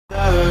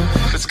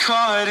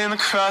caught in the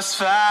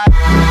crossfire.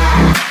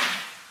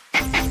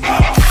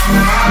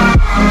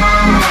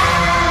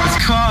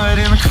 It's caught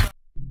in the...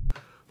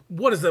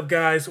 What is up,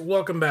 guys?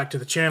 Welcome back to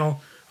the channel.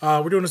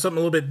 We're doing something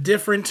a little bit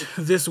different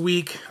this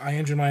week. I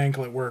injured my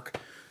ankle at work,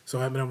 so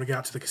I haven't been able to get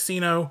out to the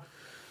casino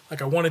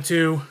like I wanted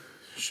to.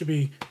 Should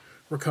be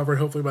recovered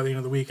hopefully by the end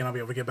of the week, and I'll be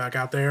able to get back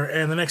out there.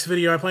 And the next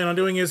video I plan on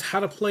doing is how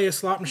to play a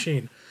slot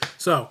machine.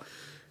 So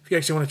if you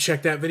actually want to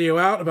check that video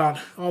out about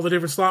all the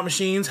different slot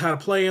machines, how to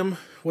play them,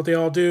 what they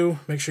all do,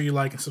 make sure you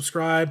like and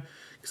subscribe,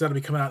 because that'll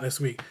be coming out this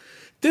week.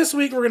 This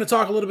week we're going to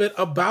talk a little bit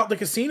about the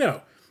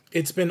casino.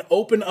 It's been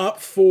open up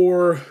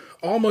for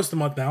almost a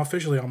month now,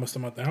 officially almost a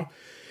month now,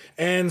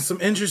 and some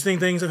interesting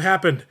things have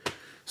happened.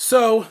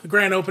 So, the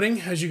grand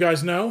opening, as you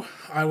guys know,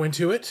 I went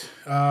to it.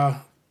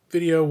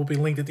 Video will be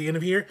linked at the end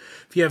of here.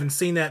 If you haven't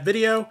seen that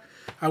video,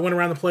 I went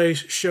around the place,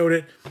 showed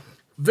it.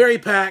 Very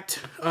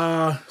packed,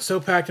 so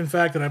packed in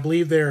fact that I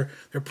believe their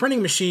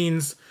printing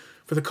machines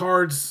for the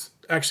cards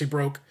actually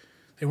broke.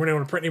 They weren't able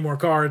to print any more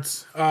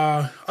cards.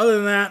 Other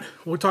than that,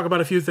 we'll talk about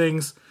a few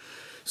things.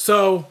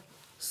 So,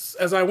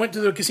 as I went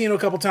to the casino a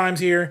couple times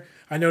here,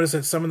 I noticed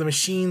that some of the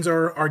machines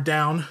are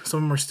down. Some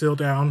of them are still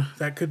down.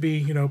 That could be,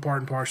 you know, part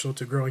and parcel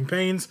to growing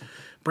pains.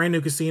 Brand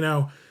new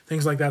casino,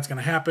 things like that's going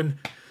to happen.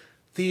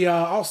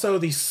 Also,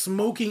 the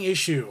smoking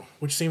issue,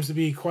 which seems to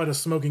be quite a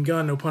smoking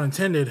gun, no pun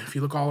intended. If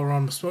you look all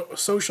around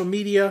social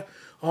media,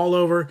 all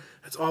over,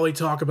 that's all they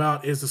talk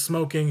about is the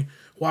smoking.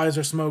 Why is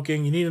there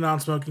smoking? You need a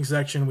non-smoking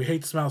section. We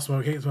hate the smell of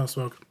smoke, hate the smell of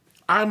smoke.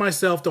 I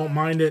myself don't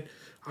mind it.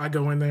 I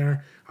go in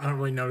there. I don't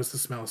really notice the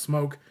smell of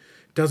smoke.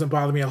 Doesn't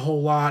bother me a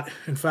whole lot.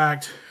 In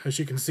fact, as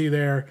you can see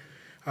there,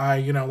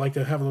 I, like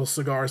to have a little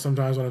cigar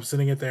sometimes when I'm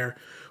sitting it there.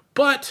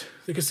 But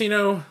the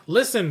casino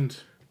listened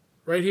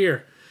right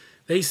here.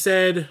 They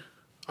said,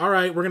 all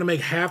right, we're going to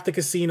make half the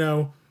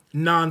casino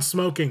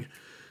non-smoking.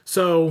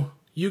 So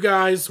you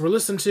guys were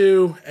listened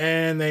to,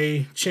 and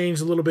they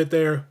changed a little bit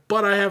there.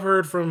 But I have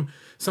heard from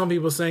some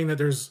people saying that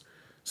there's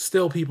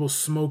still people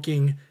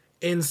smoking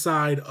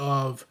inside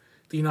of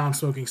the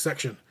non-smoking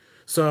section.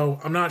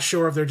 So I'm not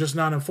sure if they're just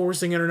not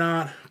enforcing it or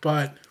not,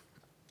 but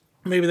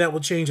maybe that will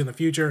change in the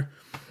future.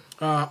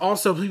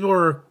 Also, people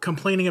are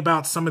complaining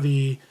about some of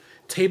the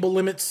table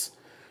limits.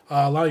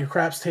 A lot of your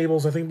craps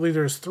tables, I believe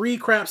there's 3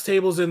 craps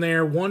tables in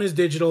there. 1 is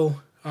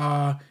digital,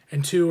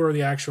 and 2 are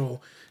the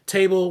actual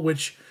table,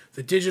 which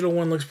the digital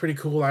one looks pretty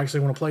cool. I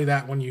actually want to play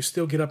that one. You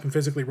still get up and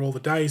physically roll the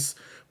dice,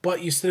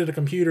 but you sit at a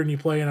computer and you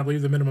play, and I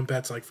believe the minimum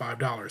bet's like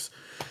 $5.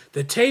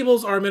 The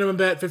tables are minimum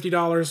bet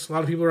 $50. A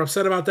lot of people are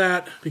upset about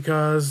that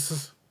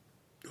because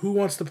who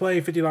wants to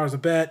play $50 a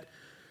bet,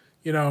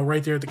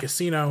 right there at the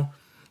casino,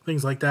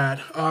 things like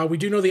that. We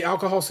do know the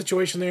alcohol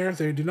situation there.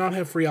 They do not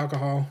have free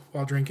alcohol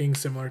while drinking,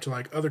 similar to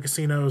like other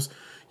casinos.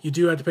 You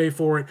do have to pay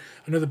for it.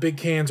 I know the big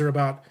cans are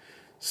about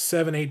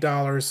 $7,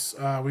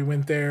 $8. We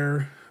went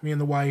there, me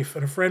and the wife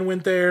and a friend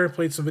went there,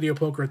 played some video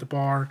poker at the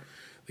bar.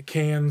 The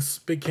cans,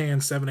 big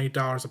cans, $7,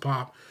 $8 a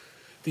pop.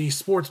 The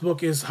sports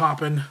book is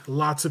hopping.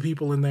 Lots of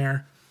people in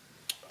there.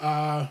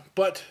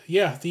 But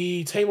yeah,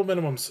 the table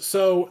minimums.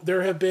 So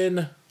there have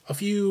been a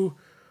few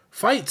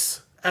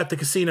fights at the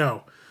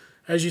casino,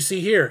 as you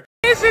see here.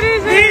 Yes, it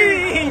is.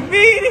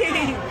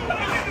 Meeting.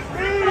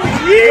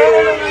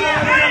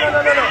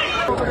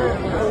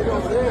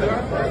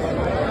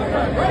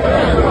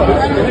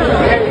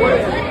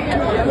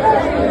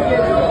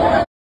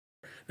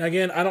 Now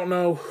again, I don't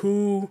know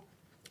who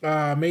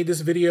made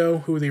this video,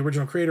 who the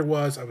original creator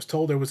was. I was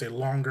told there was a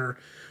longer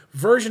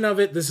version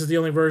of it. This is the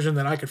only version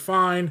that I could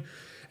find.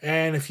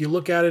 And if you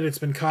look at it, it's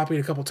been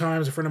copied a couple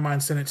times. A friend of mine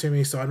sent it to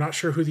me, so I'm not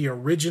sure who the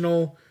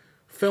original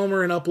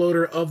filmer and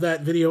uploader of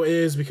that video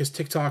is, because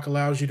TikTok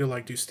allows you to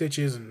like do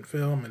stitches and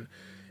film, and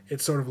it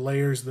sort of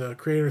layers the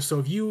creator. So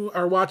if you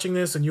are watching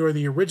this and you're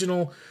the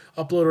original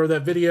uploader of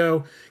that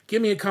video,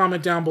 give me a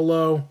comment down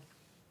below.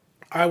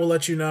 I will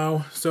let you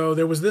know. So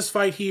there was this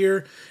fight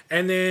here,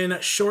 and then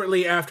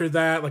shortly after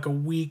that, like a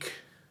week,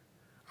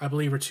 I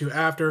believe, or 2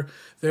 after,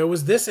 there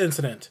was this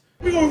incident.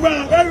 We're gonna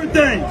rob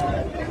everything.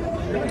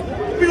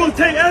 We're gonna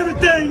take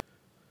everything.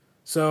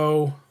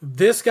 So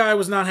this guy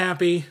was not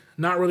happy,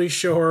 not really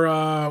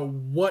sure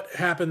what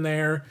happened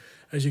there.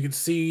 As you can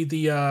see,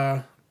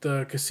 the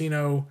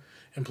casino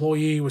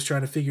employee was trying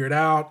to figure it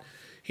out.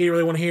 He didn't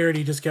really want to hear it.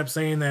 He just kept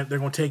saying that they're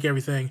going to take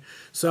everything.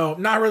 So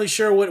not really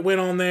sure what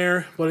went on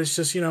there, but it's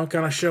just, kind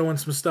of showing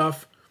some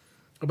stuff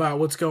about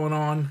what's going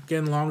on.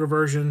 Again, longer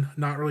version.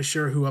 Not really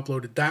sure who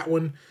uploaded that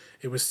one.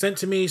 It was sent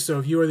to me, so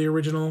if you are the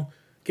original,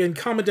 again,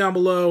 comment down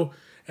below,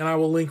 and I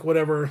will link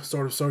whatever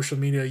sort of social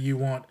media you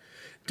want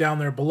down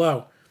there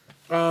below.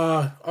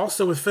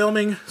 Also with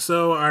filming,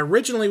 so I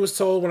originally was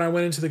told when I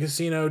went into the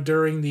casino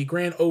during the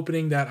grand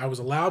opening that I was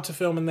allowed to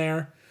film in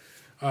there.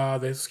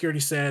 The security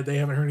said they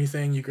haven't heard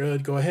anything. You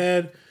could go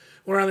ahead.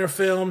 Went around there,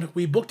 filmed.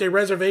 We booked a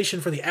reservation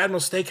for the Admiral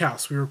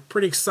Steakhouse. We were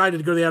pretty excited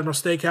to go to the Admiral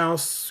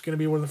Steakhouse. It's going to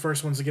be one of the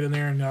first ones to get in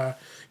there and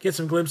get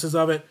some glimpses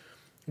of it.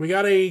 We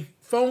got a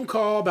phone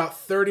call about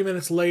 30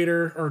 minutes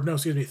later, or no,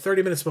 excuse me,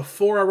 30 minutes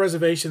before our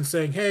reservation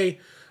saying, hey,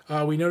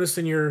 we noticed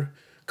in your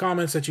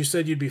comments that you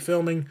said you'd be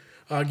filming.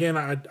 Again,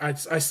 I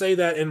say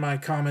that in my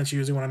comments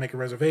usually when I make a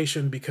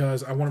reservation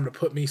because I want them to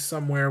put me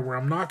somewhere where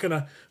I'm not going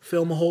to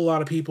film a whole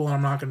lot of people and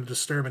I'm not going to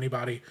disturb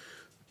anybody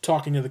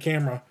talking to the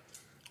camera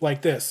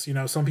like this. You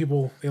know, some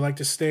people, they like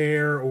to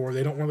stare or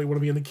they don't really want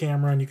to be in the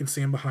camera and you can see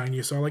them behind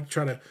you. So I like to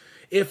try to,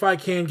 if I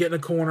can, get in a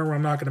corner where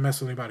I'm not going to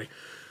mess with anybody.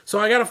 So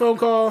I got a phone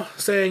call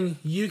saying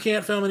you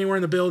can't film anywhere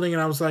in the building,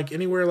 and I was like,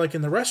 anywhere like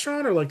in the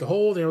restaurant or like the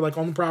whole? They were like,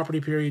 on the property,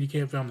 period, you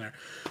can't film there.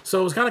 So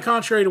it was kind of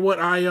contrary to what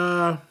I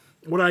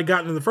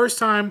got into the first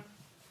time.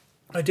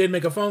 I did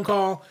make a phone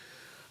call.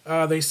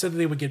 They said that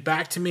they would get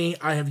back to me.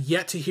 I have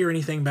yet to hear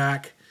anything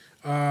back.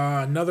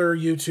 Another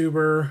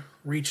YouTuber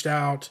reached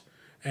out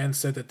and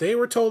said that they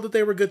were told that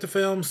they were good to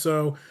film,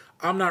 so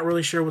I'm not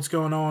really sure what's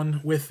going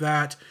on with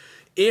that.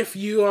 If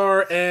you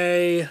are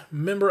a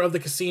member of the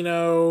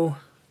casino,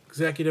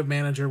 executive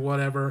manager,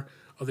 whatever,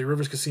 of the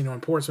Rivers Casino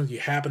in Portsmouth, you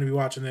happen to be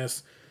watching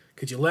this,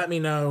 could you let me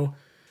know?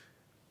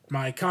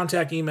 My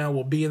contact email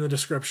will be in the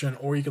description,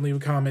 or you can leave a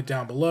comment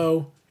down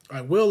below.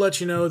 I will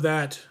let you know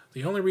that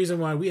the only reason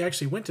why we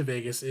actually went to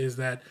Vegas is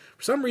that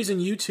for some reason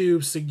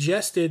YouTube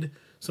suggested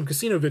some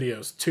casino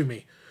videos to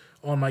me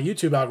on my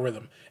YouTube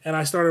algorithm. And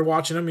I started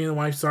watching them. Me and the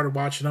wife started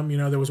watching them. You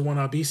know, there was one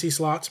BC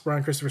Slots,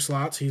 Brian Christopher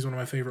Slots. He's one of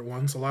my favorite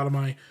ones. A lot of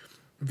my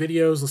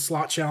videos, the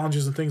slot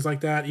challenges and things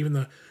like that, even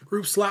the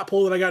group slot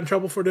pull that I got in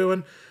trouble for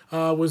doing,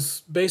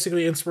 was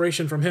basically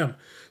inspiration from him.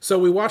 So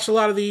we watched a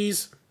lot of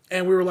these,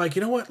 and we were like,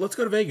 you know what, let's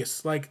go to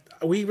Vegas. Like,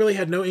 we really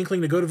had no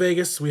inkling to go to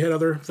Vegas. We had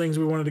other things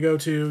we wanted to go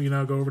to, you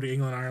know, go over to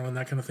England, Ireland,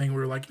 that kind of thing. We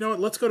were like, you know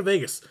what, let's go to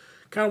Vegas.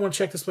 Kind of want to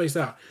check this place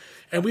out.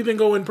 And we've been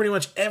going pretty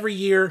much every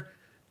year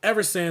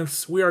ever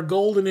since. We are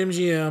gold in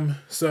MGM,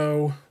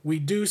 so we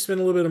do spend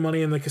a little bit of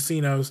money in the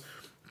casinos.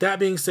 That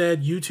being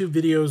said, YouTube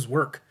videos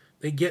work.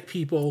 They get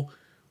people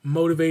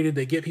motivated.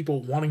 They get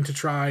people wanting to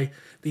try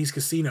these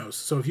casinos.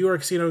 So if you are a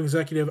casino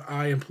executive,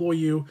 I implore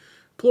you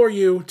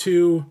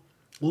to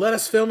let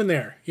us film in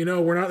there. You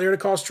know, we're not there to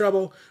cause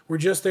trouble. We're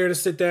just there to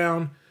sit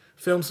down,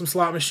 film some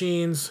slot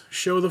machines,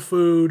 show the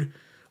food,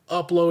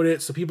 upload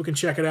it so people can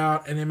check it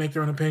out and then make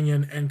their own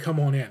opinion and come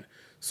on in.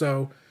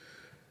 So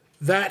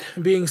that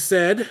being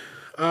said,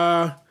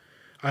 I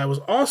was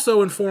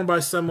also informed by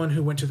someone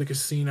who went to the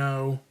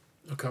casino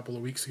a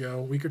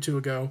week or two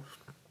ago.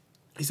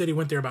 He said he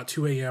went there about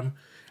 2 a.m.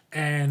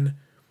 and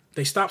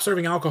they stopped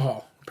serving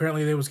alcohol.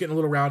 Apparently, they was getting a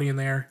little rowdy in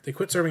there. They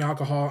quit serving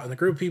alcohol, and the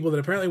group of people that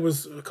apparently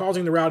was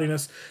causing the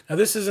rowdiness. Now,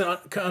 this is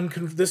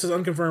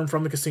unconfirmed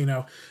from the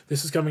casino.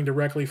 This is coming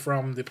directly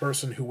from the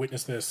person who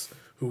witnessed this,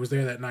 who was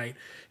there that night.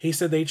 He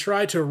said they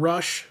tried to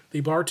rush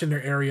the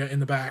bartender area in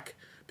the back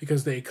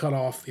because they cut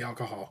off the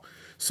alcohol.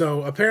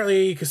 So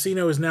apparently,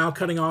 casino is now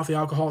cutting off the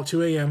alcohol at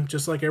 2 a.m.,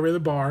 just like every other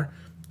bar.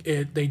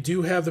 They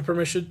do have the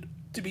permission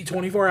to be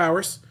 24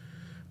 hours.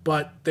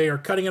 But they are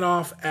cutting it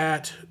off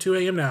at 2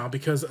 a.m. now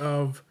because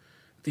of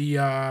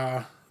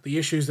the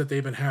issues that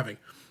they've been having.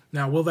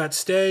 Now, will that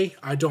stay?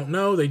 I don't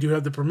know. They do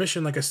have the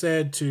permission, like I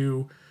said,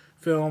 to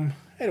film.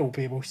 Hello,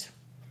 people. It's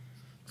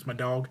my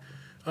dog.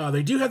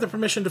 They do have the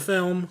permission to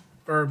film,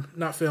 or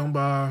not film,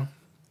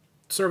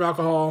 serve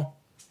alcohol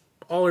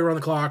all the way around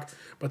the clock,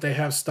 but they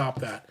have stopped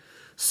that.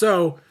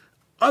 So,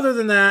 other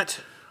than that,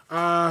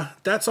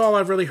 that's all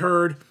I've really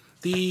heard.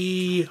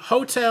 The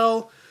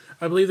hotel,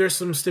 I believe there's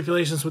some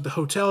stipulations with the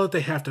hotel that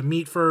they have to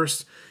meet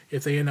first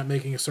if they end up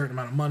making a certain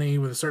amount of money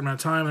with a certain amount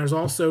of time. There's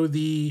also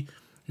the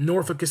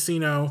Norfolk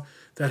Casino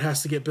that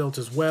has to get built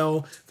as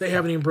well. They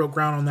haven't even broke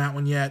ground on that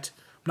one yet.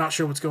 I'm not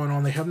sure what's going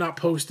on. They have not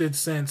posted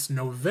since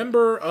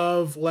November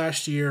of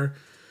last year,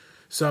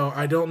 so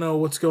I don't know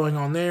what's going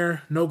on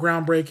there. No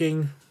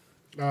groundbreaking.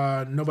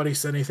 Nobody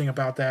said anything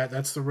about that.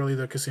 That's really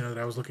the casino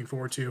that I was looking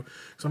forward to.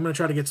 So I'm going to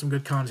try to get some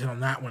good content on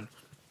that one.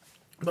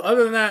 But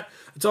other than that,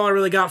 that's all I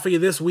really got for you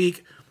this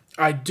week.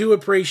 I do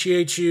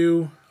appreciate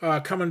you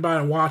coming by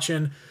and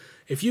watching.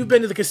 If you've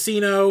been to the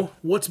casino,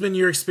 what's been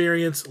your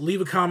experience? Leave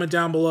a comment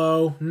down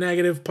below.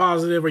 Negative,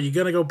 positive. Are you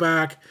going to go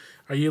back?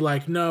 Are you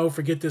like, no,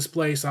 forget this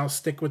place. I'll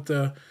stick with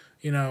the,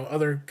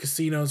 other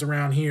casinos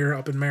around here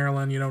up in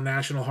Maryland,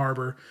 National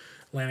Harbor,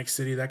 Atlantic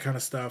City, that kind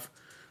of stuff.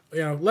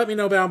 Let me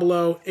know down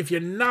below. If you're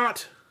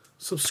not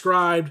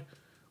subscribed,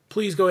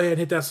 please go ahead and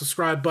hit that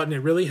subscribe button. It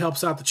really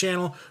helps out the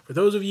channel. For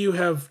those of you who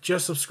have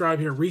just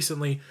subscribed here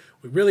recently,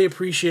 we really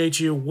appreciate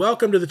you.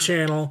 Welcome to the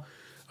channel.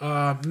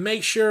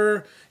 Make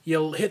sure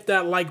you'll hit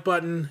that like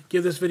button.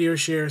 Give this video a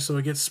share so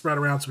it gets spread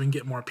around so we can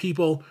get more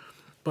people.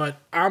 But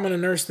I'm going to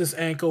nurse this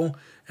ankle,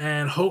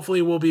 and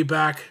hopefully we'll be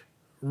back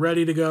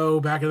ready to go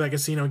back to that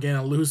casino again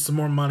and lose some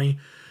more money.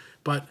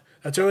 But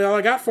that's really all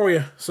I got for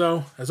you.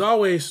 So, as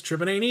always,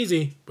 tripping ain't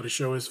easy, but it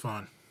sure is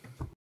fun.